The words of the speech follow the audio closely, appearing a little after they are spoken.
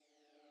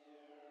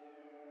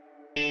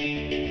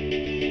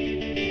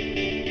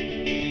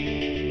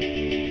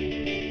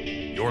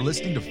You're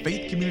listening to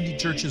Faith Community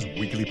Church's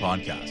weekly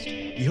podcast.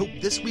 We hope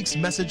this week's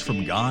message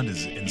from God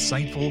is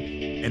insightful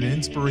and an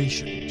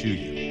inspiration to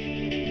you.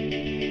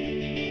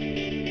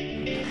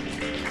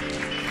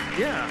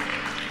 Yeah.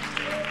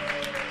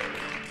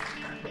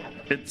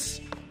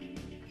 It's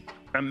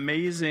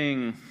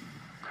amazing.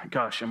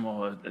 Gosh,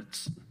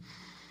 it's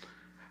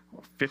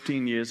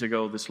 15 years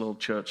ago, this little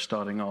church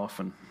starting off,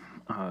 and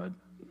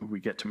we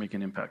get to make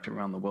an impact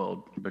around the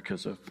world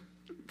because of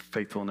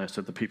faithfulness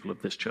of the people of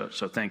this church.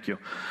 So thank you.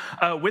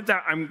 With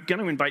that, I'm going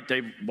to invite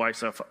Dave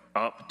Weishoff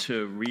up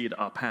to read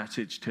our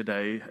passage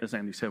today. As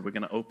Andy said, we're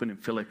going to open in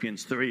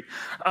Philippians 3.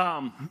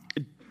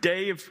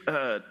 Dave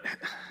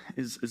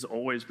has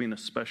always been a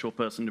special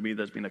person to me.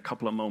 There's been a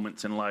couple of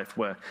moments in life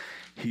where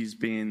he's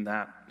been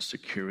that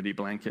security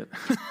blanket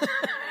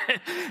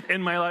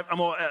in my life.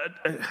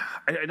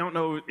 I don't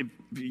know if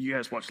you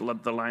guys watched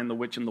The Lion, the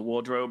Witch, and the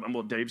Wardrobe.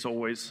 Dave's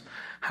always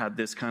had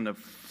this kind of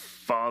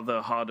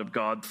Father, heart of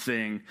God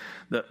thing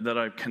that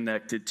I've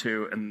connected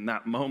to. And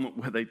that moment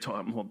where they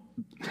talk,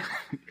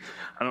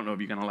 I don't know if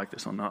you're going to like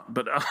this or not,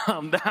 but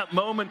that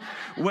moment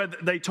where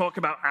they talk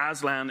about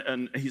Aslan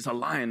and he's a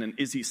lion and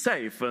is he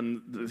safe?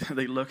 And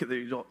they look at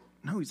the,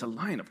 no, he's a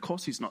lion. Of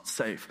course he's not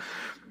safe,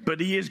 but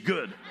he is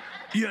good,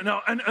 and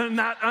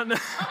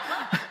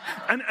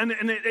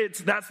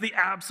that's the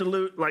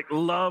absolute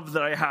love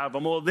that I have.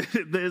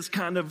 There's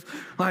kind of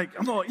I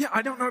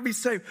don't know if he's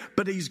safe,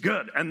 but he's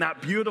good, and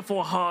that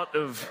beautiful heart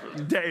of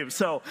Dave.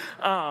 So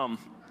I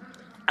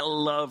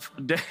love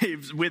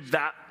Dave's with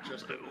that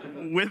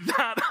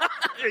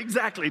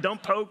exactly.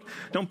 Don't poke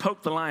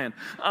the lion.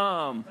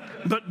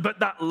 But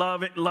that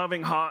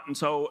loving heart. And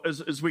so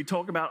as we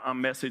talk about our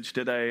message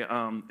today,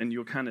 and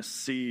you'll kind of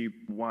see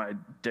why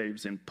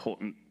Dave's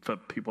important for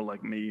people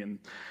like me in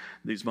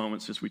these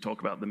moments as we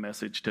talk about the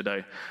message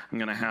today. I'm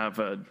going to have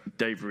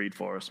Dave read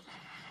for us.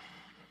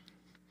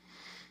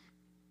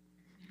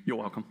 You're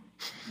welcome.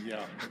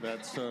 Yeah,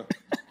 that's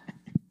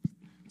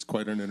it's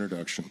quite an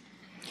introduction.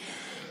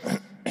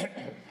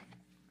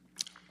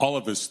 All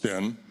of us,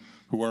 then,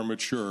 who are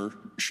mature,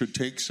 should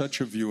take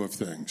such a view of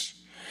things.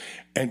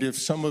 And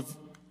if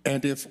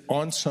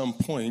on some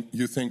point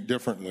you think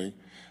differently,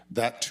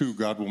 that too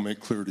God will make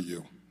clear to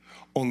you.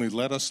 Only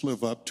let us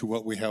live up to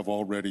what we have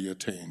already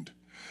attained.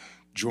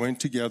 Join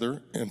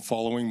together in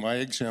following my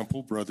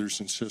example, brothers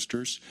and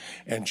sisters,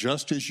 and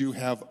just as you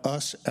have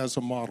us as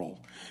a model,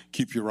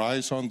 keep your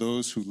eyes on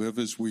those who live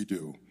as we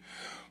do.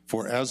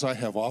 For as I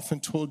have often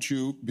told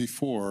you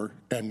before,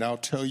 and now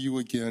tell you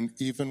again,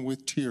 even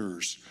with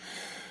tears,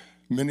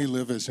 many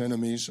live as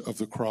enemies of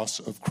the cross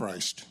of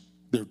Christ.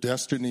 Their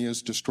destiny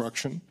is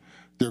destruction,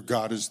 their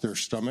God is their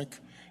stomach,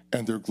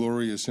 and their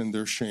glory is in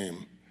their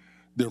shame.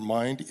 Their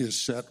mind is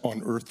set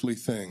on earthly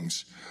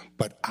things,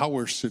 but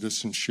our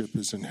citizenship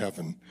is in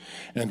heaven,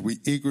 and we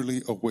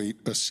eagerly await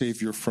a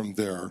Savior from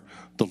there,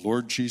 the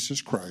Lord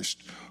Jesus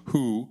Christ,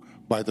 who,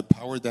 by the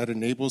power that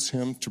enables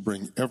him to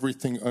bring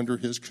everything under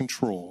his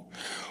control,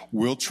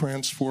 will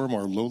transform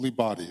our lowly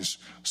bodies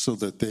so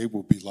that they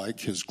will be like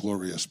his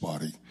glorious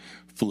body.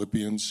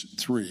 Philippians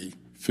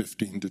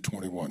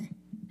 3:15-21.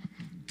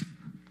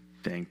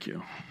 Thank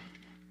you.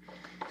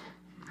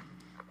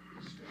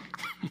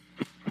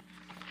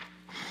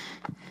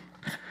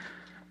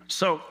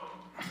 So,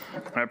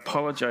 I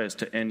apologize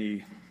to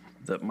any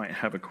that might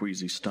have a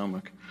queasy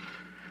stomach.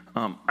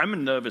 I'm a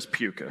nervous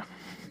puker.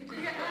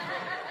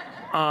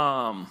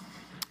 And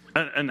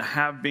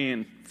have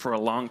been for a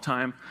long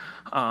time.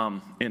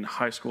 In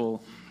high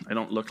school, I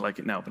don't look like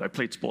it now, but I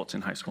played sports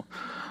in high school.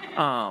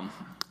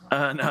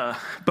 And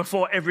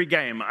before every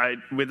game, I,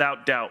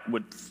 without doubt,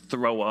 would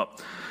throw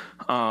up,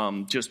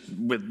 just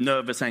with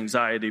nervous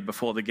anxiety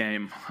before the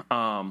game.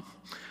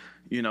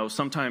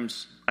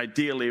 Sometimes,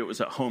 ideally, it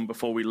was at home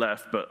before we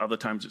left, but other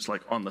times it's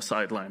on the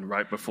sideline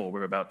right before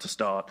we're about to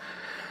start.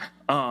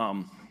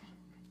 My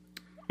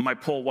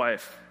poor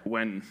wife,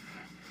 when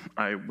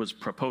I was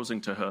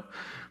proposing to her,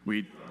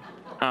 we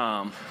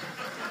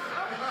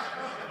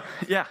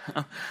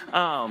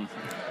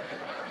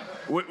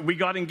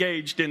got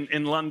engaged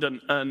in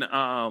London,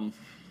 and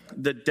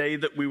the day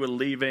that we were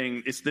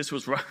leaving, this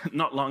was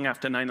not long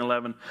after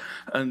 9/11,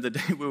 and the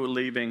day we were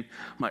leaving,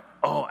 I'm like,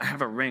 oh, I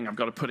have a ring, I've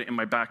got to put it in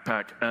my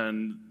backpack,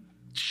 and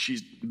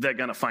they're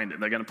going to find it.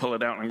 They're going to pull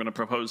it out, and I'm going to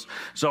propose.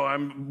 So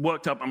I'm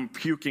worked up. I'm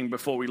puking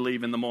before we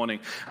leave in the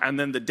morning. And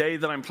then the day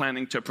that I'm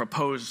planning to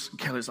propose,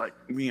 Kelly's like,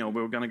 we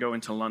were going to go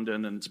into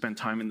London and spend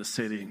time in the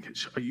city. And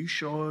are you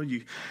sure?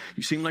 You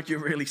seem like you're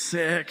really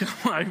sick.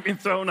 I've been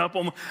thrown up.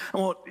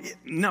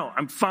 No,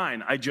 I'm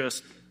fine.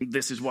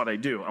 This is what I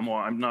do.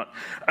 I'm not.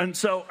 And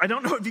so I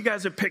don't know if you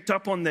guys have picked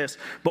up on this,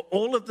 but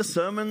all of the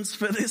sermons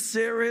for this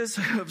series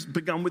have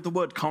begun with the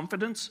word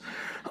confidence.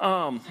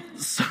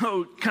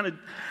 So kind of,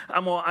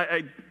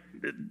 I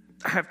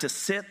have to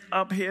sit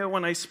up here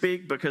when I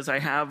speak because I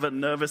have a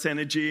nervous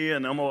energy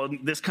and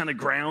this kind of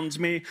grounds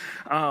me.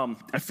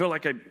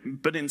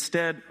 But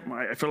instead,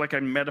 I feel like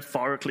I'm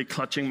metaphorically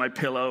clutching my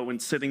pillow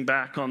and sitting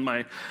back on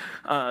my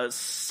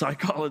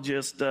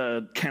psychologist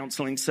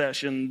counseling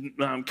session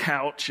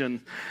couch,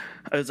 and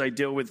as I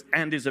deal with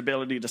Andy's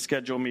ability to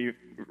schedule me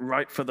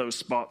right for those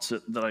spots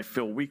that I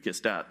feel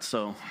weakest at.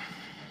 So,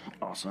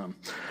 awesome.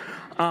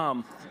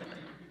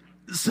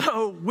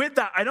 So with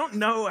that, I don't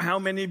know how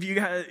many of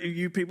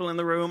you people in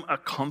the room are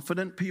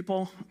confident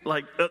people,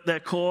 like at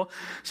their core.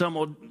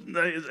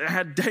 I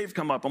had Dave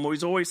come up, and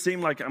he's always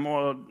seemed like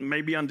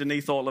maybe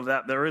underneath all of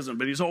that there isn't,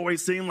 but he's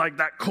always seemed like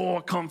that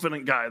core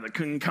confident guy that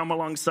can come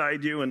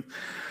alongside you and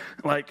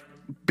like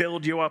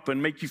build you up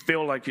and make you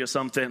feel like you're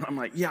something. I'm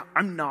like, yeah,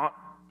 I'm not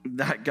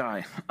that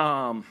guy.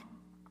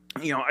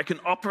 I can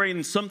operate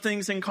in some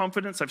things in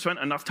confidence. I've spent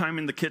enough time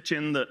in the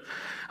kitchen that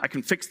I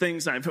can fix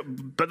things.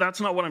 But that's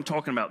not what I'm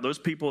talking about. Those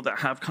people that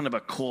have kind of a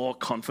core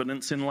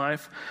confidence in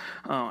life,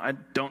 I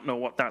don't know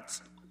what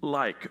that's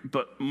like.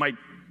 But my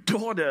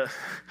daughter,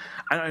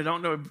 I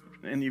don't know if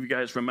any of you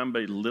guys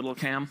remember Little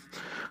Cam,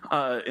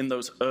 in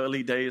those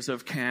early days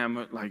of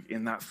Cam, like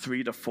in that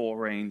 3 to 4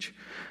 range.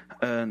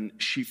 And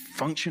she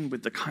functioned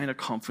with the kind of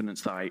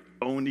confidence that I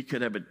only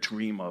could ever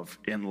dream of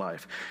in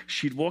life.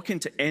 She'd walk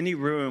into any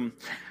room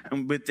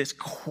and with this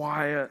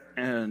quiet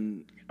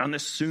and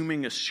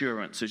unassuming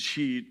assurance as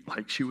she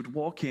would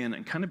walk in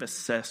and kind of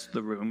assess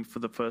the room for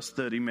the first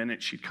 30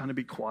 minutes. She'd kind of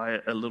be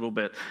quiet a little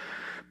bit.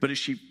 But as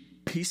she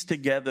piece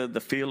together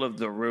the feel of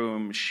the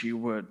room, she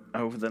would,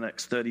 over the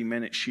next 30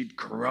 minutes, she'd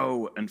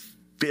grow and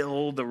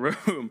fill the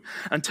room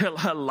until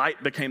her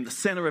light became the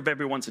center of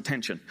everyone's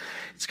attention.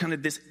 It's kind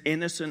of this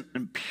innocent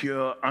and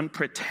pure,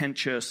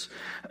 unpretentious,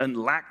 and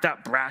lack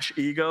that brash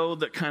ego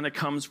that kind of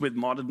comes with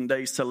modern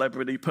day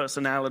celebrity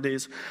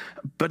personalities.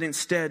 But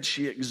instead,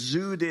 she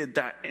exuded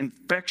that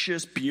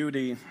infectious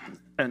beauty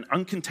and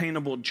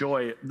uncontainable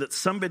joy that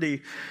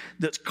somebody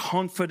that's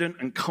confident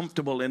and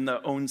comfortable in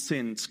their own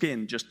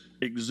skin just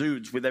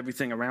exudes with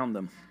everything around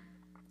them.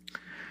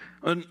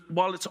 And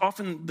while it's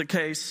often the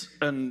case,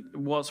 and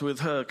was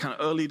with her kind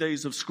of early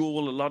days of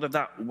school, a lot of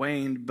that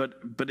waned, but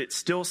it's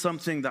still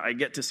something that I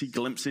get to see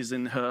glimpses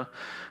in her.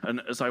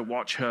 And as I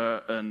watch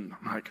her, and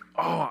I'm like,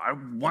 I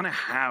want to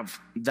have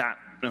that,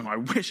 and I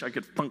wish I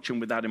could function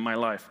with that in my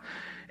life.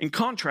 In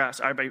contrast,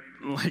 I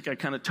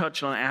kind of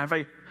touched on it, I have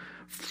a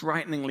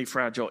frighteningly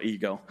fragile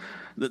ego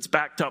that's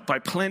backed up by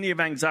plenty of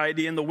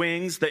anxiety in the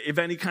wings, that if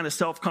any kind of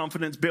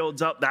self-confidence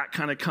builds up, that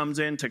kind of comes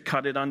in to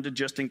cut it under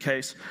just in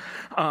case.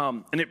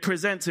 And it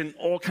presents in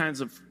all kinds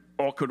of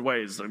awkward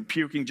ways,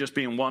 puking just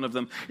being one of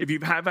them. If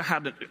you've ever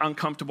had an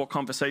uncomfortable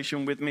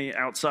conversation with me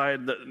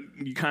outside that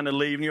you kind of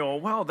leave and you're,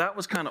 well, that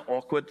was kind of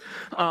awkward.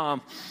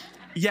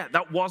 Yeah,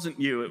 that wasn't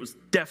you. It was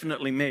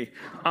definitely me.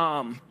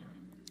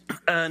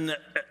 And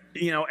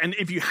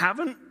if you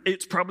haven't,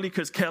 it's probably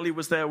because Kelly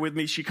was there with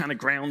me. She kind of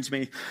grounds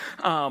me.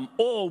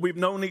 Or we've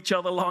known each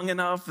other long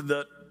enough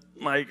that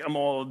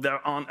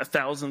there aren't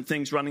 1,000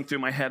 things running through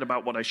my head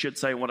about what I should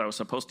say, what I was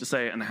supposed to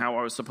say, and how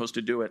I was supposed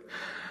to do it.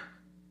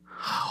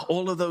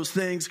 All of those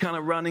things kind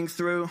of running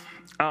through.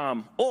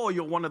 Or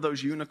you're one of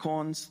those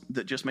unicorns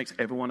that just makes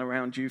everyone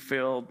around you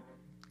feel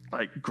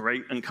like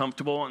great and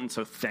comfortable. And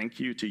so thank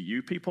you to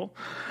you people.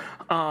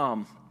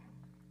 And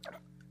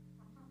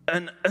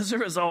as a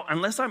result,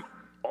 unless I'm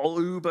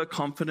uber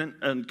confident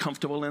and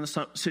comfortable in a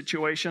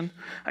situation,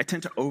 I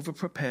tend to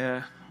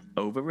over-prepare,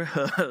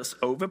 over-rehearse,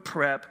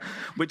 over-prep,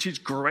 which is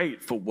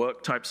great for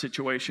work-type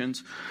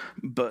situations.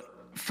 But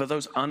for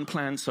those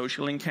unplanned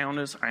social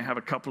encounters, I have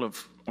a couple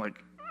of,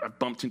 I've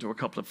bumped into a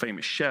couple of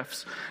famous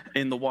chefs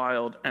in the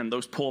wild, and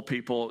those poor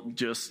people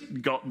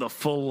just got the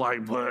full, I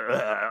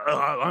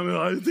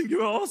think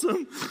you're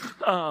awesome.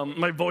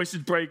 My voice is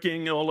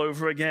breaking all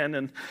over again,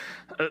 and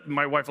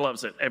my wife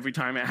loves it. Every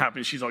time it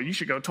happens, she's like, you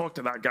should go talk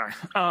to that guy.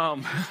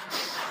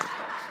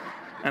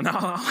 And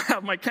I'll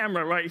have my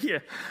camera right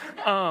here.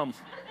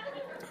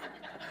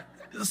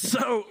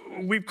 So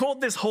we've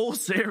called this whole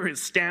series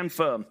Stand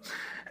Firm.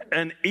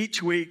 And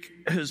each week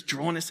has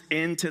drawn us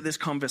into this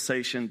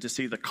conversation to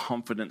see the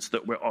confidence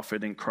that we're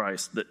offered in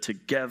Christ, that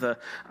together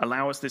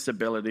allow us this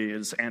ability,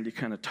 as Andy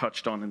kind of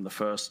touched on in the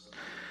first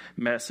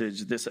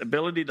message, this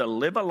ability to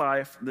live a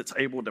life that's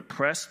able to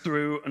press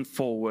through and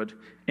forward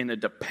in a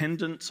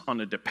dependence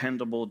on a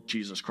dependable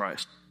Jesus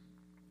Christ.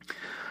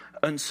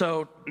 And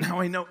so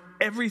now I know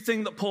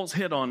everything that Paul's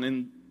hit on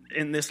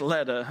in this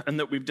letter and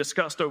that we've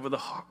discussed over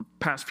the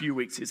past few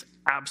weeks is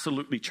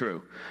absolutely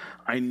true.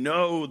 I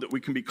know that we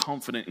can be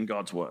confident in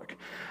God's work.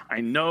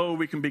 I know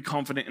we can be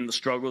confident in the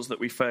struggles that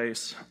we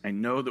face. I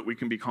know that we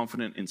can be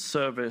confident in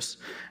service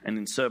and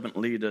in servant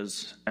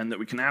leaders, and that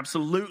we can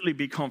absolutely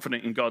be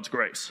confident in God's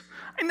grace.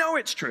 I know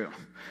it's true.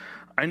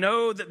 I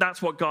know that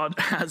that's what God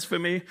has for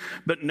me,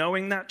 but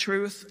knowing that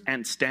truth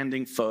and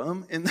standing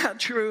firm in that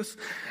truth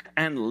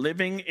and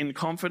living in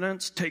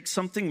confidence takes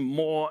something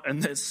more,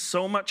 and there's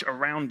so much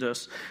around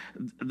us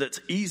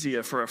that's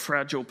easier for a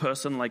fragile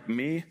person like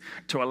me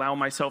to allow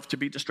myself to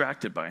be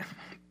distracted by.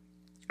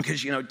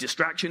 Because,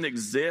 distraction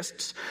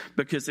exists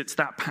because it's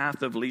that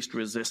path of least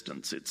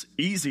resistance. It's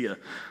easier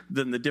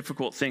than the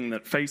difficult thing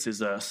that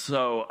faces us,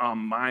 so our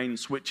mind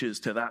switches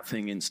to that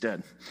thing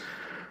instead.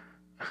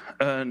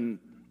 And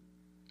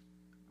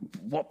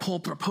what Paul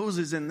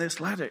proposes in this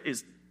letter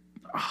is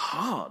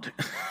hard.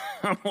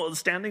 Well,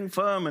 standing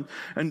firm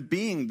and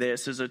being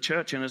this as a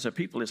church and as a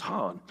people is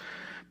hard.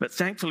 But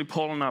thankfully,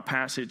 Paul in our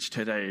passage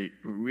today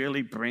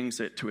really brings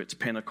it to its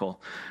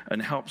pinnacle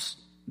and helps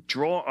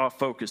draw our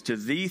focus to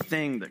the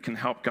thing that can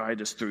help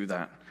guide us through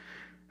that,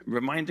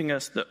 reminding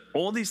us that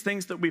all these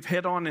things that we've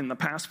hit on in the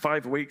past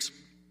 5 weeks,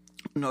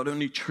 not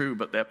only true,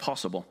 but they're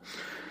possible.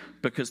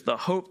 Because the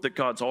hope that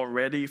God's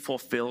already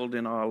fulfilled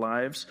in our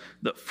lives,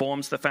 that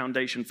forms the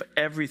foundation for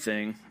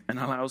everything and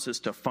allows us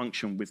to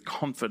function with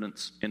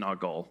confidence in our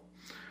goal.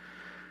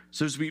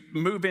 So as we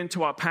move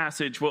into our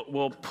passage,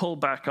 we'll pull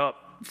back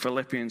up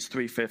Philippians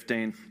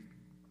 3:15.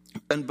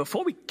 And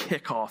before we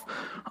kick off,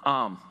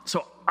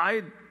 so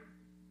I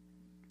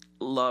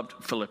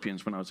loved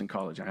Philippians when I was in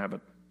college. I have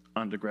an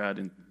undergrad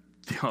in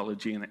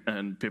theology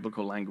and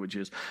biblical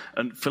languages.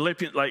 And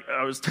Philippians, like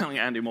I was telling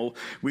Andy Moore,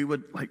 we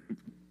would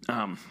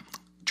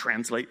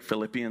translate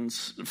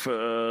Philippians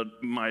for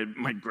my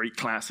Greek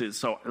classes.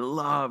 So I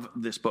love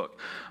this book.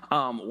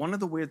 One of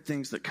the weird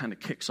things that kind of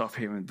kicks off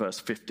here in verse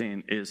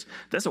 15 is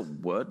there's a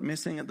word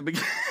missing at the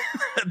beginning.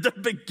 At the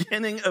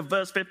beginning of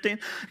verse 15,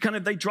 kind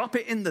of they drop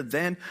it in the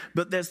then,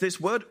 but there's this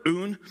word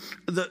un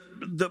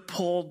that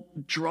Paul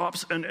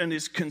drops and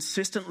is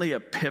consistently a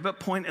pivot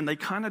point, and they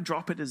kind of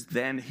drop it as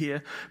then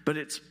here, but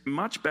it's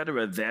much better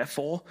a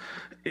therefore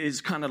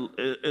is kind of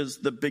is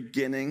the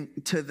beginning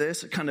to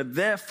this, kind of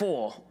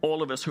therefore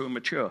all of us who are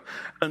mature.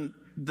 And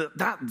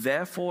that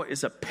therefore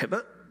is a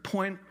pivot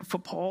point for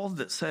Paul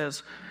that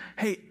says,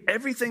 hey,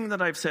 everything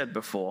that I've said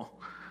before,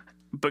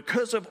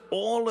 because of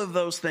all of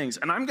those things,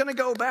 and I'm going to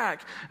go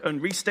back and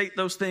restate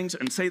those things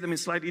and say them in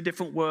slightly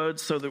different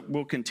words so that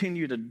we'll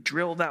continue to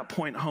drill that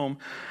point home.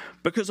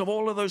 Because of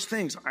all of those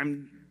things,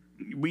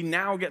 we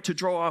now get to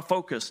draw our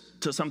focus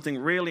to something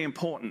really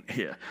important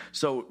here.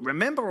 So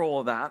remember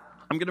all that.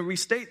 I'm going to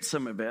restate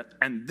some of it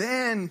and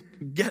then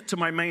get to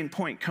my main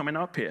point coming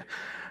up here.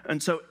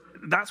 And so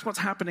that's what's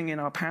happening in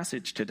our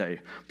passage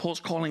today. Paul's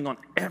calling on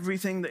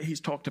everything that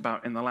he's talked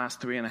about in the last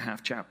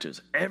 3.5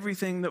 chapters,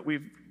 everything that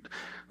we've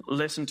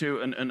listened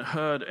to and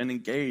heard and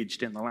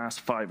engaged in the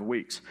last 5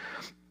 weeks,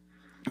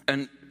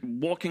 and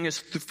walking us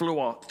through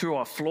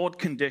our flawed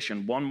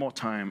condition one more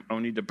time,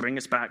 only to bring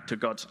us back to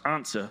God's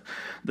answer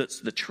that's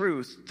the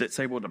truth that's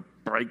able to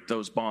break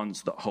those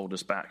bonds that hold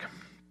us back.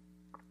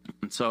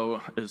 And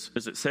so,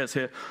 as it says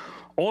here,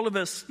 all of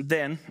us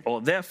then,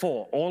 or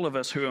therefore, all of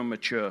us who are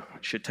mature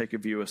should take a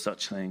view of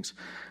such things.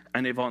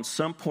 And if on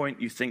some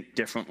point you think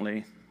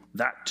differently,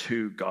 that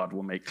too God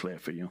will make clear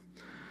for you.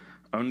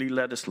 Only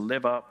let us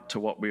live up to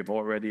what we've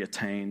already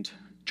attained,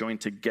 join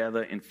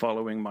together in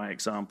following my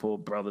example,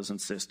 brothers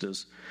and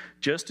sisters.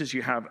 Just as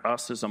you have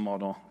us as a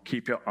model,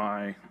 keep your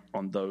eye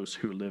on those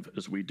who live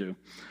as we do.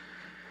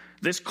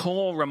 This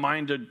core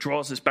reminder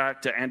draws us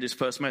back to Andy's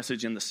first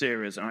message in the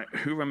series.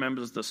 Who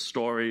remembers the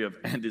story of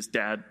Andy's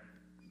dad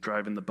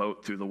driving the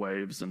boat through the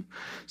waves? And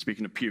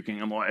speaking of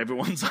puking, and while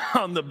everyone's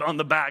on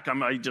the back,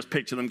 I just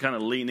picture them kind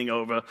of leaning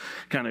over,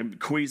 kind of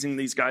squeezing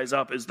these guys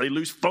up as they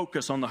lose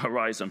focus on the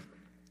horizon.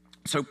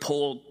 So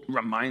Paul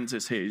reminds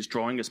us here, he's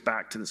drawing us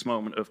back to this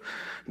moment of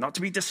not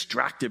to be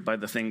distracted by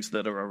the things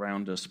that are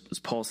around us. As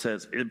Paul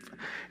says, if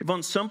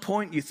on some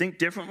point you think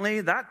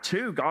differently, that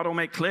too God will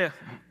make clear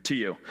to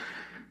you.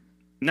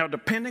 Now,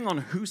 depending on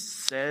who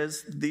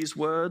says these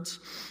words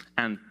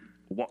and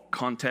what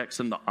context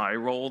and the eye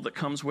roll that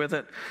comes with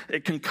it,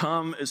 it can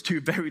come as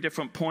two very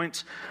different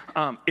points.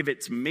 If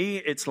it's me,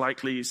 it's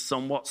likely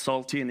somewhat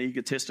salty and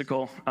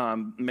egotistical,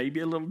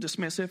 maybe a little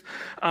dismissive,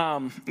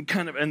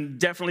 and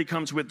definitely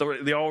comes with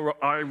the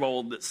eye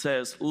roll that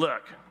says,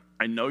 look,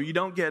 I know you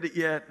don't get it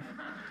yet.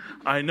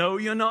 I know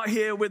you're not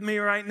here with me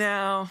right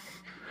now.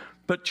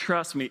 But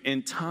trust me,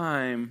 in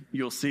time,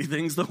 you'll see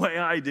things the way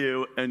I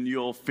do, and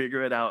you'll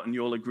figure it out, and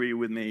you'll agree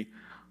with me.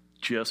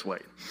 Just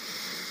wait.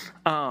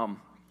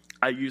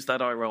 I use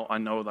that eye roll. I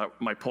know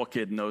that my poor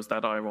kid knows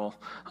that eye roll.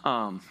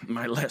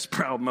 My less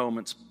proud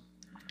moments.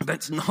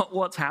 That's not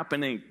what's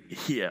happening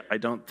here, I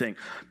don't think.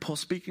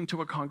 Paul's speaking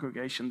to a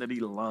congregation that he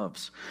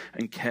loves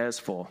and cares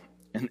for.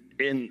 And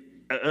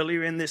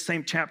earlier in this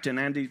same chapter, and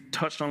Andy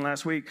touched on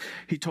last week,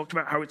 he talked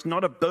about how it's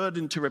not a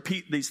burden to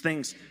repeat these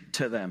things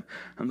to them.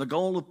 And the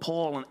goal of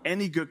Paul and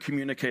any good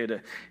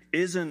communicator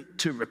isn't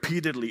to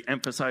repeatedly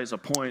emphasize a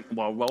point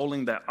while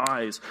rolling their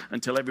eyes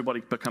until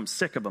everybody becomes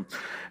sick of them.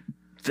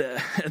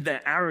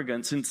 Their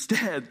arrogance.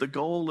 Instead, the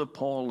goal of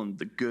Paul and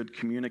the good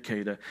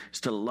communicator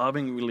is to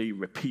lovingly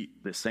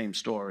repeat the same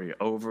story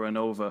over and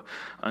over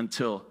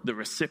until the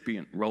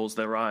recipient rolls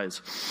their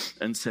eyes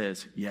and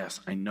says,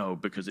 yes, I know,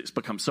 because it's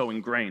become so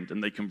ingrained,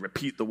 and they can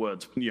repeat the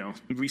words,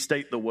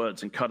 restate the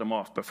words and cut them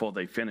off before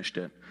they finished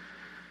it.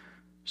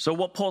 So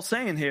what Paul's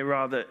saying here,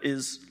 rather,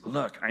 is,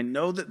 look, I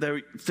know that there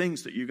are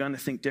things that you're going to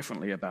think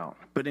differently about,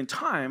 but in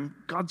time,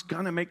 God's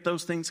going to make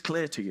those things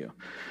clear to you.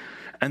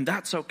 And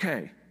that's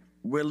okay.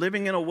 We're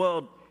living in a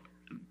world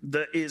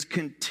that is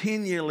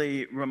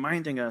continually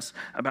reminding us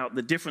about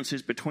the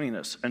differences between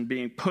us and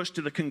being pushed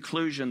to the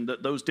conclusion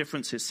that those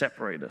differences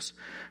separate us.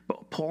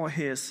 But Paul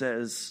here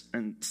says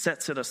and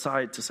sets it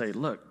aside to say,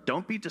 look,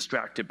 don't be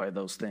distracted by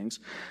those things.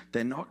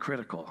 They're not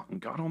critical, and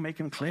God will make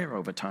them clear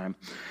over time.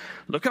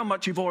 Look how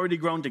much you've already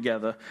grown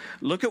together.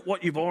 Look at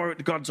what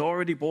God's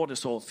already brought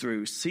us all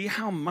through. See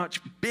how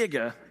much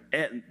bigger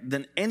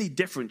than any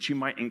difference you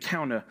might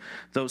encounter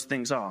those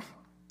things are.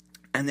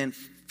 And then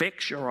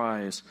fix your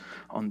eyes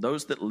on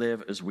those that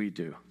live as we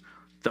do.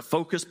 The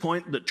focus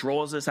point that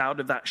draws us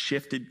out of that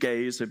shifted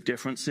gaze of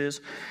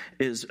differences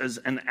is,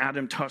 and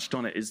Adam touched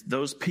on it, is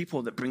those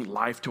people that bring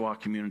life to our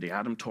community.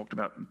 Adam talked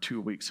about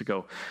 2 weeks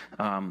ago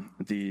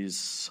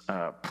these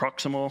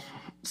proximal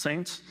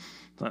saints.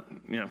 That's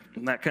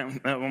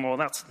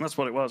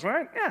what it was,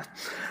 right?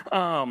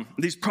 Yeah.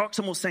 These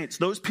proximal saints,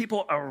 those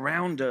people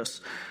around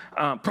us,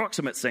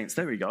 proximate saints,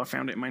 there we go, I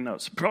found it in my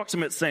notes.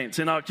 Proximate saints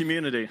in our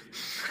community.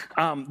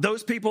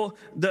 Those people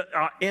that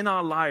are in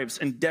our lives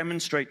and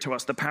demonstrate to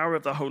us the power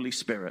of the Holy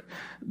Spirit,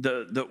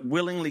 the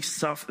willingly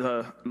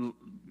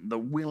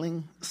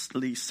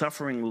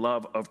suffering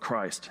love of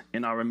Christ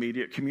in our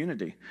immediate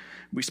community.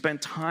 We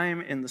spend time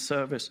in the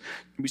service.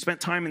 We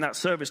spent time in that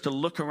service to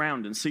look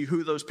around and see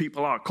who those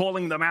people are,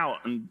 calling them out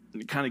and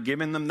kind of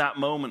giving them that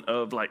moment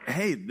of like,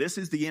 hey, this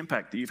is the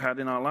impact that you've had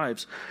in our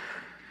lives.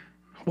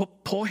 Well,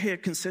 Paul here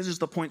considers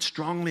the point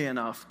strongly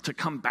enough to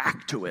come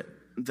back to it,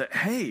 that,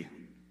 hey,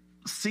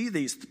 see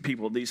these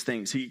people, these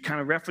things. He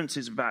kind of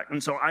references back,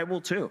 and so I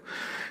will too.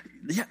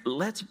 Yeah,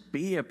 let's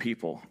be a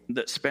people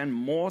that spend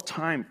more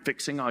time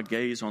fixing our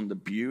gaze on the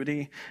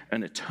beauty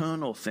and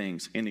eternal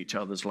things in each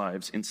other's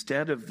lives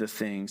instead of the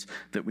things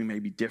that we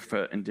maybe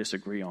differ and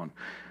disagree on.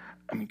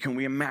 I mean, can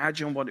we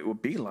imagine what it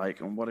would be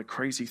like and what a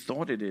crazy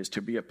thought it is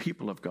to be a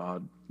people of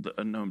God that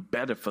are known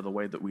better for the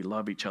way that we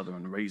love each other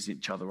and raise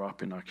each other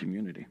up in our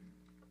community?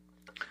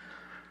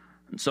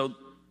 And so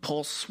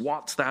Paul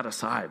swats that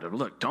aside.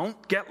 Look,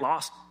 don't get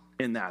lost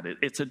in that.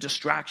 It's a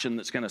distraction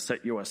that's going to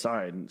set you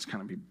aside, and it's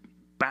kind of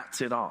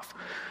bats it off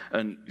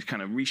and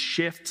kind of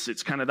reshifts.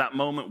 It's kind of that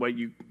moment where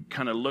you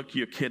kind of look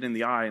your kid in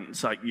the eye, and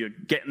it's like you're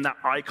getting that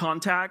eye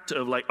contact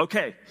of like,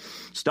 okay,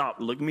 stop,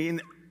 look me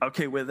in.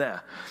 Okay, we're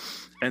there.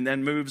 And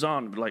then moves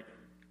on.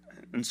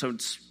 And so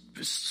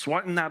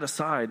swatting that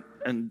aside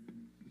and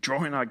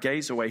drawing our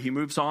gaze away, he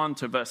moves on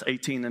to verse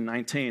 18 and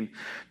 19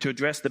 to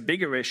address the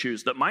bigger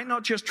issues that might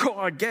not just draw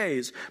our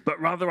gaze, but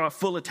rather our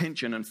full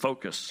attention and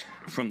focus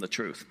from the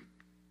truth.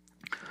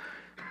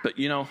 But,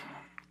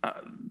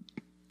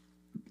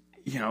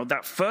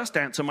 that first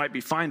answer might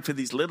be fine for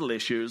these little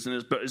issues,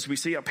 but as we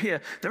see up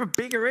here, there are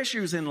bigger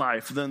issues in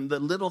life than the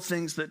little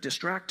things that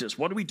distract us.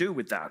 What do we do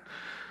with that?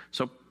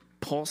 So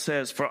Paul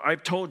says, for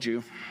I've told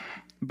you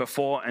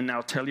before and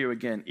now tell you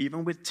again,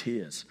 even with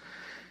tears,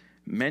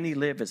 many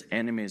live as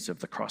enemies of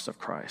the cross of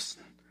Christ.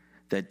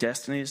 Their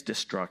destiny is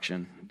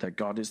destruction, their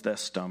God is their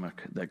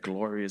stomach, their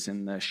glory is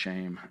in their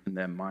shame, and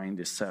their mind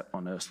is set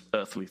on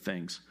earthly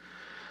things.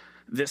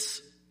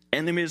 This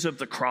enemies of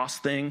the cross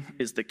thing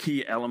is the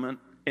key element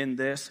in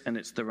this, and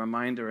it's the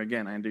reminder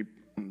again, Andy.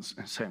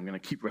 I'm going to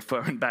keep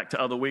referring back to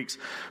other weeks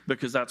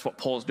because that's what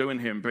Paul's doing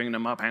here and bringing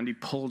them up. Andy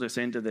pulled us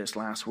into this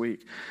last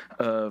week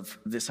of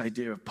this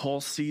idea of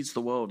Paul sees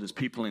the world as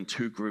people in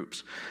two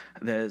groups.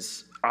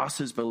 There's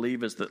us as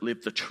believers that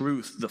live the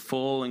truth, the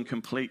full and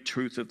complete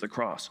truth of the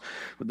cross,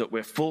 that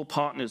we're full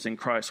partners in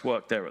Christ's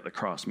work there at the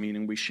cross,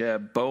 meaning we share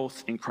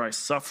both in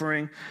Christ's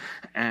suffering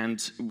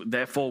and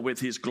therefore with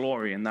his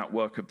glory in that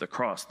work of the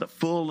cross, the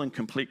full and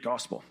complete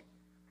gospel.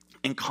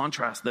 In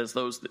contrast, there's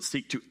those that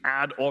seek to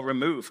add or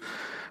remove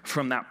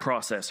from that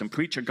process and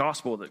preach a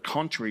gospel that's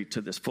contrary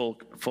to this full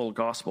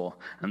gospel.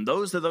 And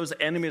those are those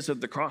enemies of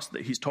the cross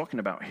that he's talking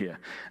about here.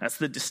 That's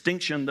the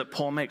distinction that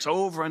Paul makes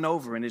over and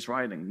over in his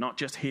writing, not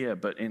just here,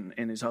 but in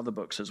his other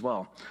books as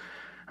well.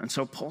 And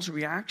so Paul's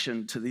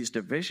reaction to these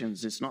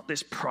divisions is not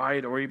this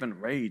pride or even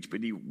rage,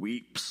 but he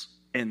weeps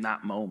in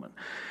that moment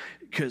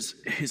because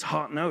his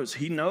heart knows.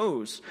 He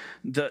knows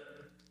that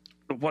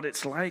what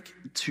it's like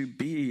to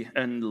be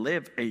and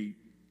live a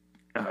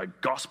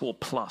gospel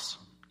plus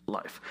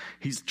life.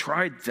 He's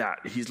tried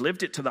that. He's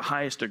lived it to the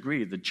highest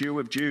degree, the Jew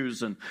of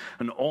Jews and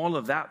all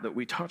of that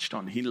we touched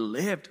on. He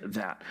lived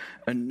that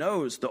and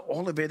knows that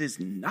all of it is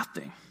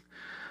nothing.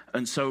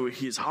 And so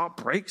his heart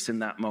breaks in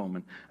that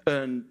moment.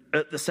 And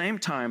at the same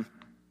time,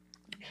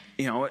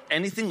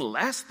 anything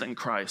less than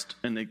Christ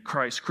and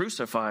Christ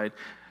crucified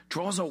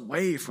draws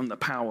away from the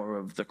power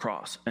of the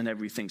cross and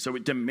everything. So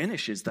it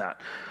diminishes that.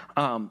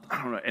 I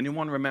don't know.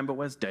 Anyone remember?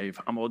 Where's Dave?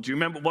 Do you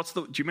remember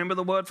do you remember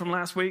the word from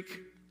last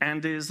week?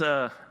 Andy's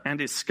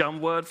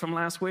scum word from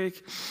last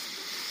week?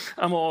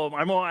 I'm more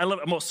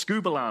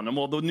scubalan. I'm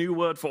more the new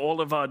word for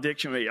all of our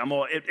dictionary.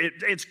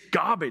 It's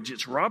garbage.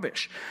 It's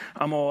rubbish.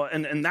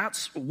 And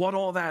that's what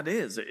all that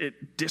is.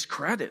 It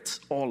discredits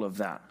all of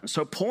that.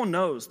 So Paul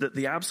knows that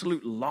the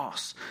absolute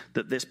loss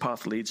that this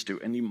path leads to,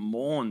 and he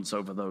mourns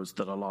over those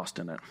that are lost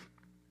in it.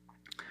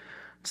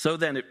 So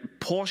then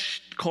Paul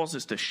calls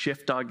us to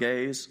shift our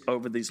gaze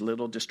over these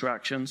little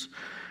distractions,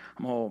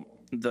 more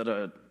that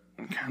are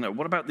kind of,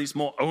 what about these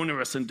more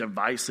onerous and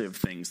divisive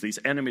things, these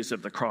enemies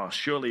of the cross?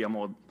 Surely a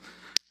more,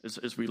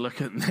 as we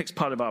look at the next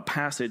part of our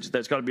passage,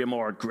 there's got to be a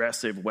more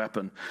aggressive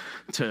weapon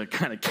to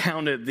kind of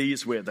counter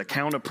these with, a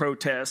counter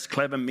protest,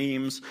 clever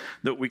memes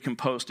that we can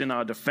post in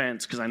our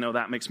defense, because I know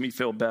that makes me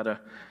feel better.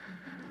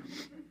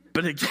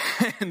 But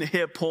again,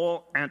 here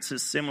Paul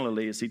answers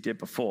similarly as he did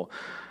before.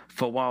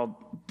 For while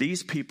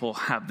these people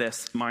have their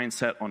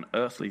mindset on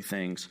earthly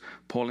things,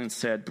 Paul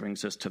instead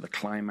brings us to the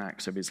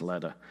climax of his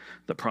letter,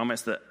 the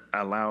promise that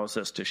allows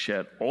us to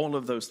shed all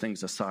of those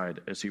things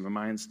aside as he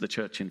reminds the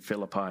church in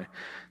Philippi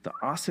that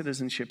our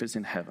citizenship is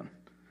in heaven,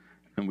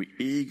 and we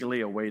eagerly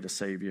await a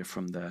Savior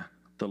from there,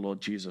 the Lord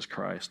Jesus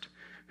Christ,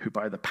 who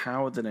by the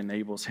power that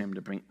enables him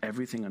to bring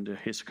everything under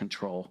his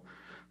control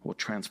will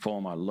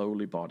transform our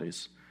lowly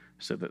bodies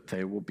so that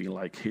they will be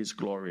like his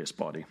glorious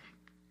body.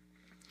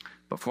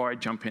 Before I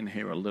jump in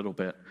here a little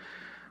bit,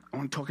 I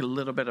want to talk a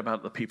little bit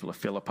about the people of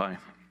Philippi.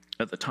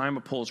 At the time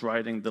of Paul's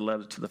writing the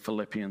letter to the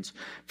Philippians,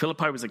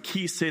 Philippi was a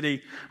key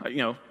city,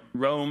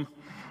 Rome,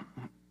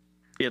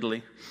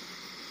 Italy,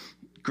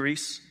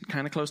 Greece,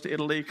 kind of close to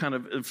Italy, kind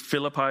of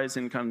Philippi is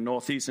in kind of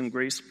northeastern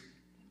Greece.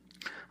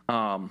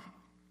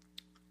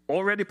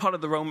 Already part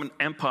of the Roman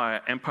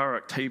Empire, Emperor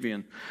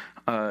Octavian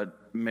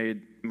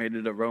made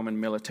it a Roman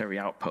military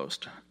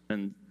outpost.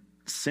 And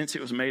since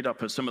it was made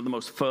up of some of the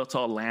most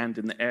fertile land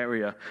in the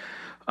area,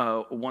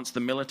 once the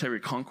military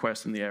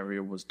conquest in the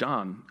area was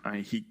done,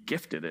 he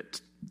gifted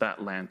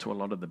that land to a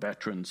lot of the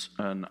veterans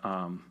and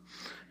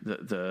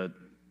the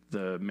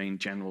main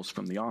generals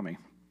from the army.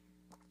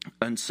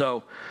 And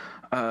so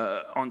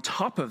on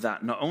top of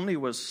that, not only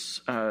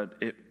was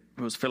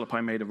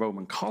Philippi made a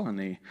Roman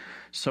colony,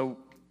 so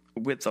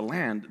with the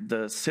land,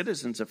 the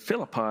citizens of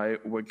Philippi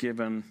were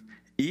given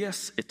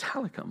ius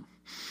italicum.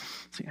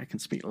 See, I can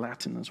speak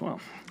Latin as well.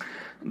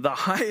 The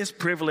highest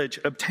privilege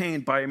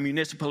obtained by a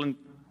municipal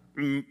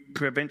and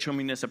provincial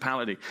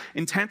municipality.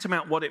 In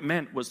tantamount, what it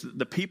meant was that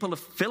the people of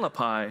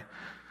Philippi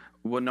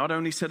were not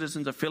only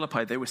citizens of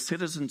Philippi, they were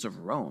citizens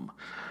of Rome.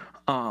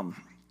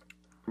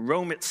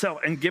 Rome itself,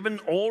 and given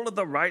all of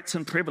the rights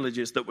and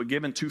privileges that were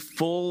given to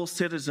full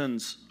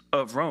citizens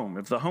of Rome,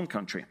 of the home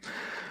country.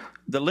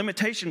 The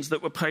limitations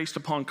that were placed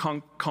upon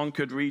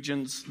conquered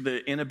regions,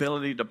 the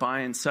inability to buy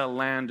and sell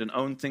land and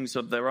own things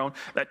of their own,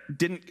 that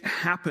didn't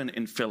happen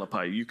in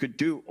Philippi. You could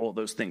do all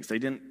those things. They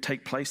didn't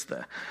take place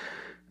there.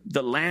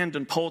 The land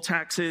and poll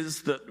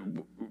taxes that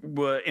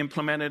were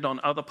implemented on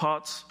other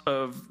parts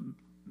of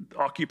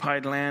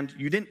occupied land,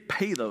 you didn't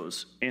pay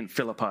those in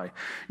Philippi.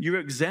 You were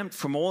exempt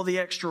from all the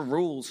extra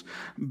rules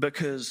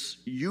because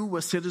you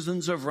were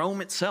citizens of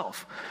Rome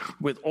itself,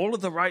 with all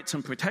of the rights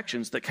and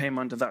protections that came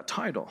under that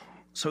title.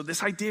 So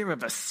this idea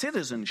of a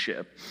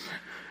citizenship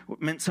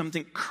meant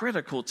something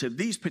critical to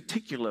these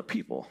particular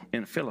people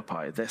in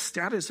Philippi. Their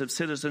status of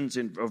citizens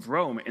of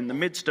Rome in the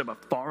midst of a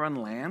foreign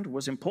land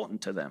was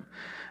important to them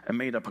and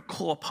made up a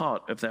core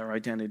part of their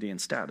identity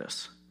and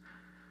status.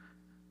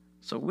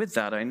 So with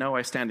that, I know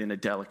I stand in a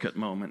delicate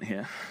moment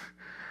here.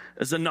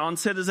 As a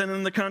non-citizen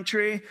in the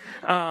country,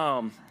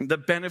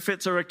 the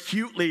benefits are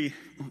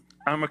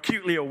I'm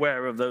acutely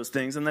aware of those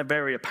things, and they're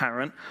very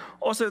apparent.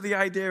 Also, the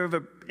idea of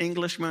an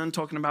Englishman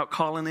talking about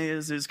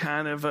colonies is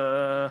kind of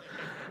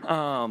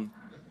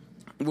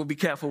we'll be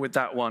careful with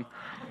that one.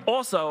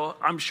 Also,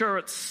 I'm sure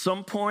at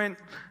some point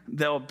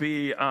there'll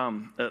be,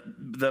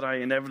 that I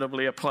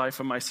inevitably apply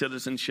for my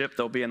citizenship,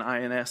 there'll be an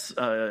INS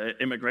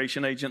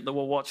immigration agent that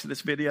will watch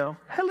this video.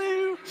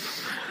 Hello!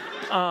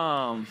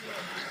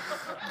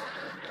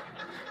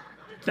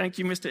 Thank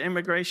you, Mr.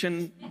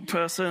 Immigration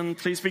person.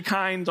 Please be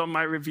kind on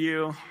my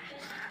review.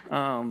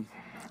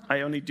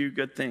 I only do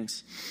good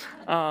things.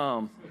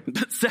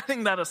 But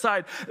setting that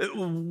aside,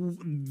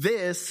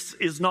 this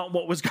is not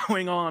what was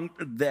going on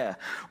there.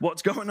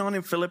 What's going on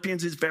in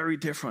Philippians is very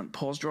different.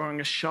 Paul's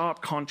drawing a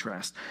sharp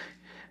contrast.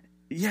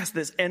 Yes,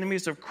 there's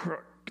enemies of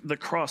the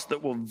cross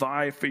that will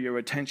vie for your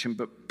attention,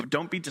 but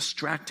don't be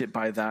distracted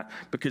by that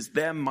because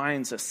their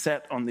minds are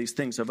set on these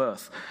things of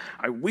earth.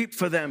 I weep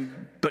for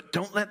them, but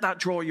don't let that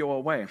draw you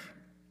away.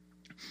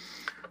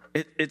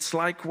 It's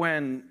like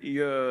when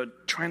you're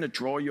trying to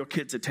draw your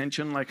kids'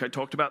 attention, like I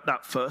talked about,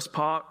 that first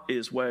part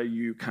is where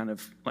you kind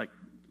of like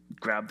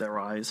grab their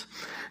eyes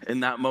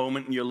in that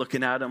moment and you're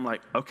looking at them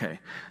like,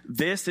 okay,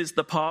 this is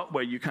the part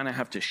where you kind of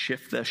have to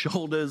shift their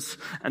shoulders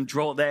and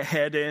draw their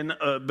head in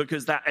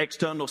because that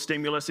external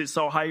stimulus is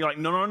so high. You're like,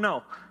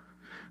 no.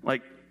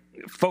 Like,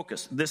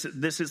 focus. This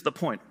is the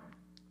point.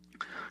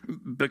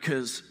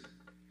 Because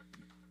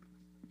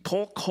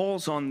Paul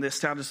calls on this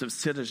status of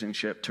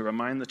citizenship to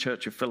remind the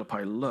church of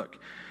Philippi, look,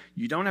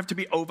 you don't have to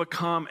be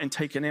overcome and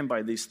taken in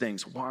by these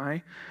things.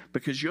 Why?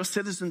 Because you're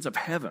citizens of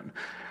heaven.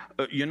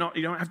 You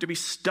don't have to be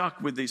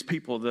stuck with these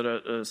people that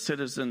are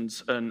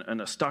citizens and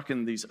are stuck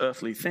in these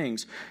earthly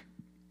things.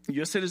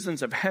 You're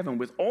citizens of heaven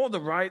with all the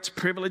rights,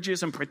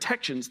 privileges, and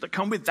protections that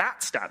come with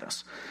that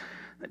status.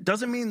 It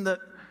doesn't mean that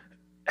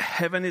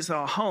heaven is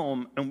our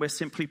home and we're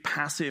simply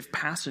passive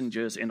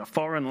passengers in a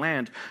foreign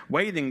land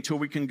waiting till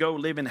we can go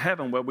live in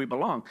heaven where we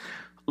belong.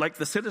 Like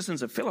the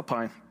citizens of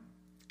Philippi,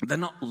 they're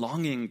not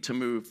longing to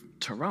move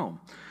to Rome.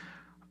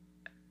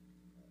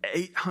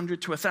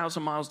 800 to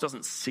 1,000 miles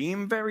doesn't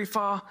seem very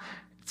far.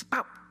 It's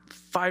about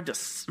 4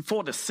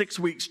 to 6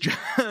 weeks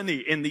journey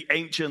in the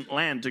ancient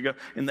land to go,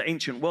 in the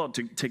ancient world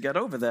to get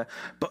over there.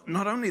 But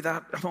not only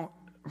that,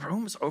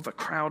 Rome's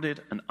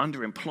overcrowded and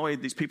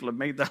underemployed. These people have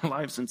made their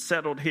lives and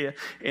settled here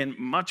in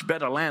much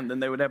better land than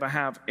they would ever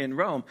have in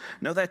Rome.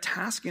 No, their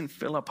task in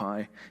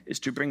Philippi is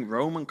to bring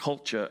Roman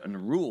culture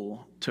and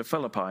rule to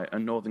Philippi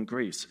and northern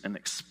Greece and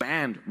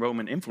expand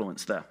Roman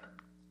influence there.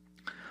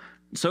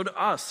 So to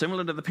us,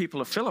 similar to the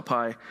people of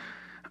Philippi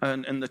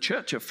and the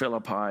church of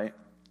Philippi,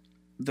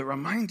 the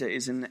reminder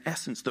is in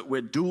essence that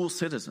we're dual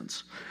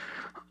citizens.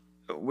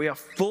 We are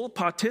full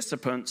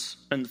participants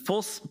and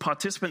full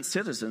participant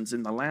citizens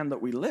in the land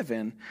that we live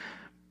in.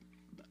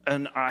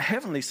 And our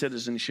heavenly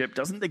citizenship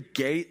doesn't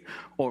negate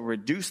or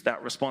reduce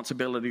that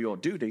responsibility or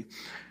duty,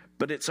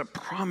 but it's a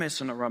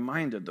promise and a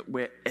reminder that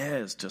we're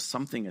heirs to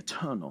something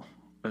eternal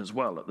as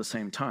well at the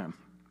same time.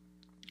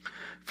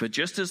 For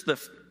just as the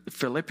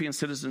Philippian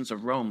citizens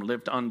of Rome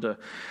lived under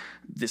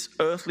this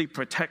earthly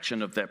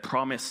protection of their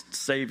promised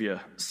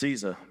savior,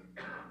 Caesar,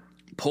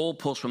 Paul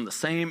pulls from the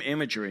same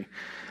imagery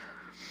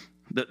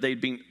that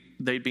they'd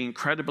be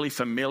incredibly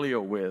familiar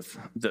with,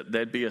 that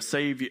there'd be a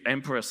savior,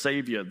 emperor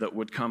savior that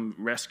would come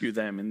rescue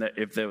them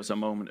if there was a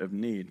moment of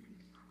need.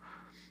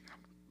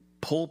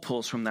 Paul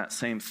pulls from that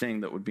same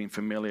thing that would be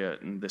familiar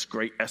in this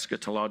great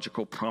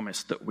eschatological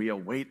promise that we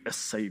await a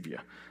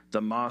savior,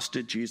 the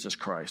Master Jesus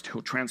Christ,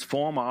 who'll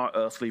transform our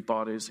earthly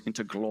bodies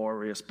into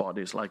glorious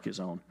bodies like his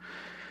own.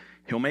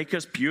 He'll make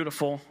us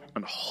beautiful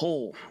and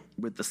whole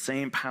with the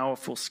same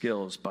powerful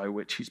skills by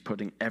which he's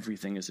putting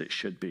everything as it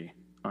should be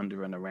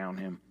under and around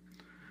him.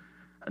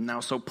 And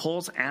now, so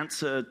Paul's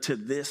answer to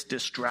this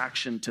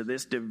distraction, to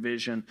this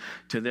division,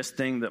 to this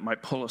thing that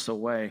might pull us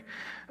away,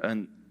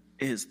 and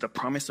is the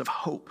promise of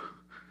hope.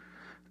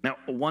 Now,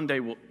 one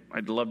day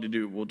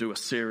we'll do a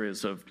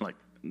series of like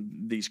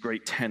these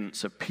great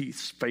tenets of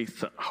peace,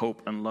 faith,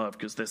 hope, and love,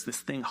 because there's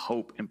this thing,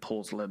 hope, in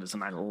Paul's letters,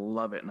 and I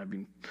love it.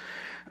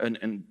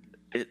 And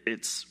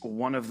it's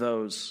one of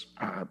those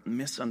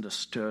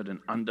misunderstood and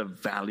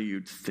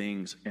undervalued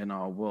things in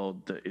our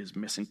world that is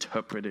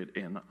misinterpreted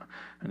and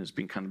has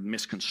been kind of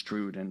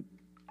misconstrued in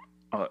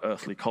our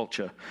earthly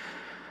culture.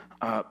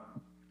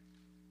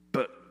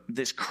 But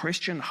this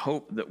Christian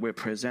hope that we're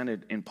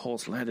presented in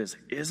Paul's letters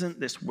isn't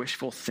this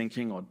wishful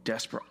thinking or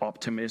desperate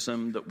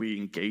optimism that we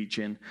engage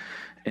in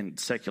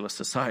secular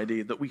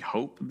society, that we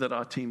hope that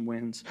our team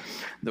wins,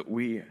 that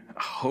we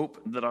hope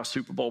that our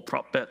Super Bowl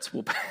prop bets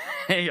will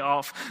pay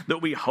off,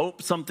 that we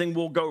hope something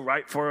will go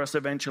right for us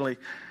eventually.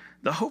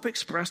 The hope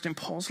expressed in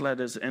Paul's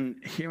letters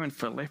and here in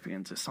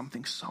Philippians is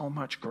something so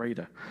much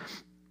greater.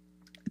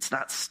 It's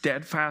that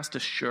steadfast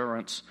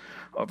assurance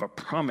of a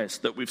promise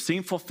that we've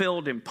seen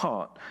fulfilled in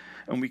part,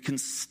 and we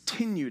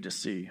continue to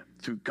see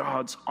through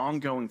God's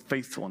ongoing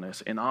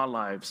faithfulness in our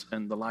lives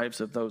and the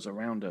lives of those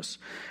around us,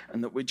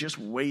 and that we're just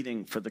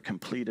waiting for the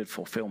completed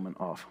fulfillment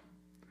of.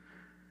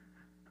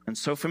 And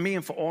so for me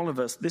and for all of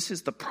us, this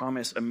is the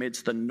promise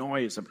amidst the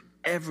noise of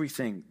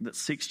everything that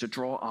seeks to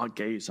draw our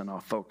gaze and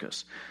our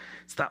focus.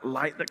 It's that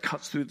light that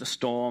cuts through the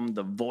storm,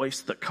 the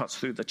voice that cuts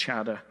through the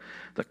chatter,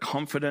 the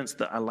confidence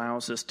that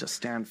allows us to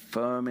stand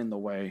firm in the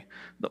way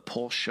that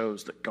Paul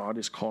shows that God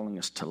is calling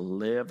us to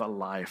live a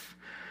life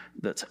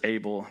that's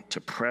able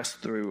to press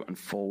through and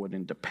forward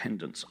in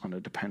dependence on a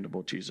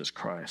dependable Jesus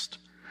Christ.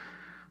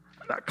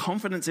 That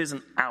confidence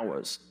isn't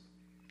ours,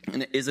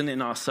 and it isn't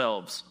in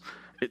ourselves.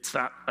 It's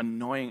that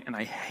annoying, and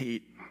I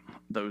hate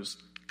those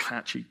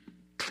catchy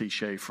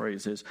cliche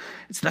phrases.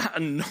 It's that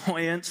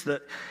annoyance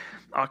that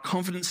our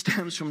confidence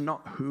stems from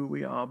not who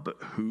we are, but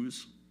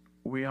whose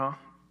we are.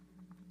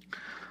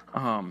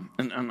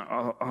 And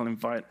I'll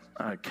invite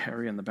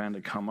Kerry and the band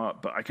to come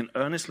up, but I can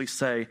earnestly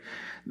say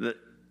that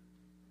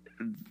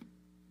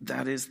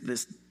is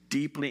this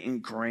deeply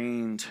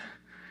ingrained,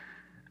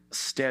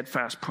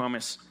 steadfast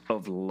promise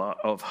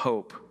of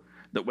hope,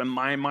 that when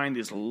my mind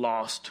is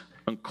lost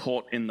and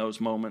caught in those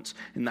moments,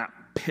 in that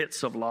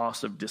pits of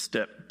loss, of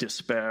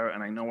despair,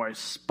 and I know I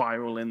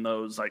spiral in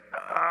those, like,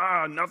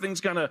 nothing's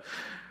gonna...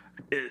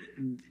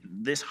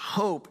 This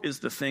hope is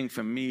the thing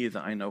for me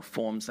that I know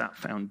forms that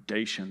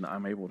foundation that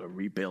I'm able to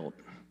rebuild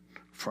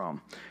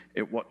from.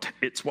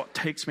 It's what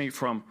takes me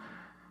from,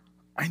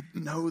 I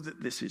know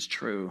that this is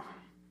true,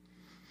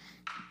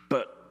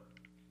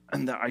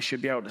 and that I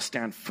should be able to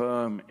stand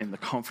firm in the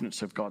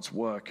confidence of God's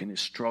work, in his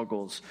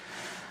struggles,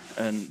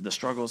 and the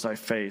struggles I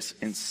face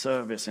in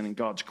service and in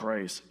God's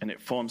grace. And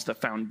it forms the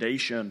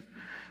foundation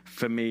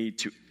for me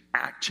to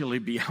actually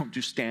be able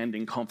to stand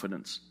in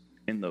confidence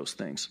in those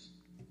things.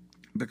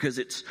 Because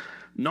it's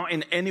not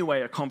in any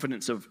way a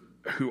confidence of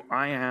who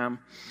I am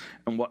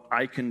and what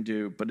I can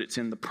do, but it's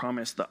in the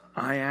promise that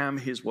I am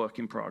his work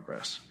in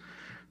progress,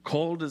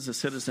 called as a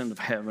citizen of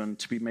heaven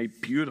to be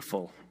made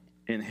beautiful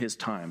in his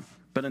time.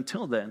 But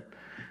until then,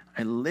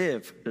 and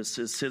live as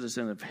a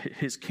citizen of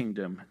his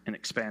kingdom and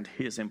expand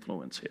his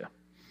influence here.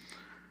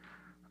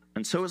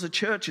 And so as a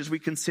church, as we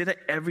consider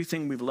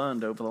everything we've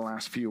learned over the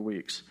last few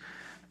weeks,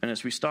 and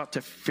as we start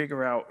to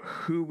figure out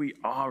who we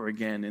are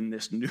again in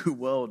this new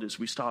world, as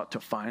we start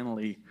to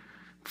finally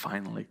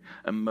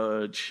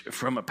emerge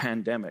from a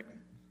pandemic,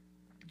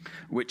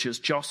 which has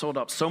jostled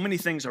up so many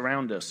things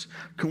around us,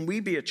 can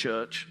we be a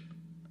church,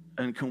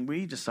 and can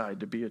we decide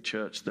to be a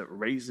church that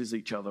raises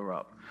each other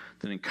up,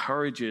 that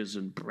encourages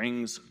and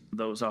brings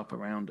those up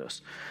around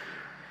us?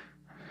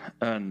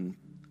 And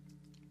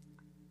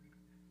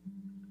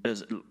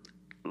as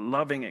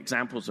loving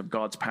examples of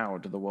God's power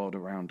to the world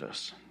around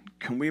us.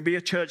 Can we be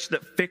a church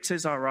that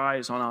fixes our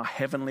eyes on our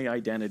heavenly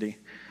identity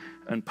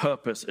and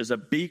purpose as a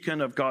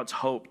beacon of God's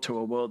hope to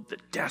a world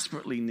that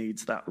desperately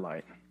needs that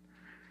light?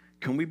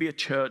 Can we be a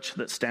church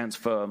that stands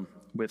firm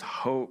with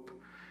hope,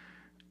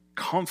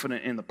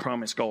 confident in the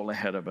promised goal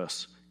ahead of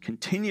us,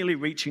 continually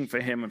reaching for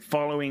him and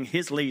following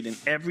his lead in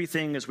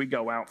everything as we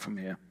go out from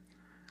here?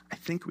 I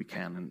think we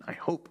can, and I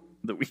hope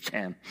that we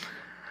can.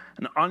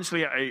 And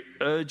honestly, I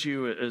urge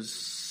you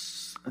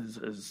as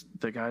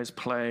the guys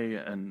play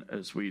and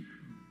as we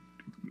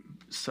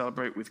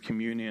celebrate with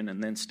communion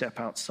and then step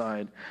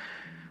outside,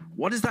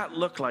 what does that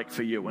look like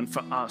for you and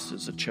for us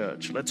as a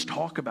church? Let's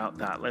talk about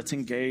that. Let's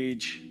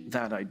engage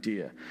that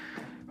idea.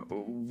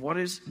 What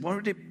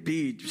would it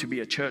be to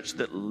be a church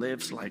that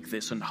lives like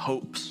this and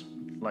hopes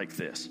like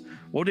this?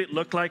 What would it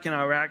look like in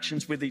our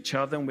actions with each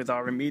other and with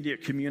our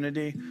immediate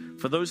community?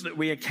 For those that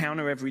we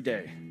encounter every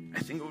day, I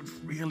think it would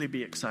really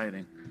be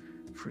exciting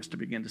for us to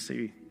begin to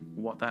see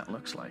what that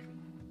looks like.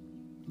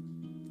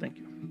 Thank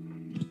you.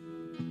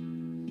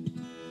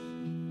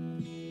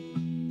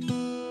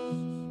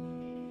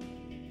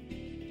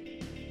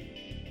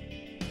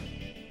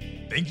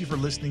 Thank you for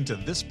listening to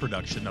this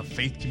production of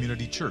Faith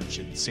Community Church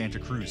in Santa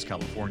Cruz,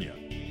 California.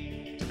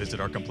 To visit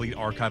our complete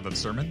archive of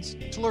sermons,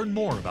 to learn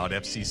more about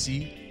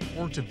FCC,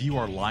 or to view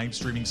our live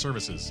streaming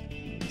services,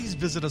 please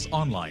visit us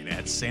online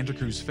at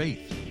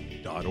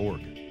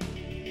santacruzfaith.org.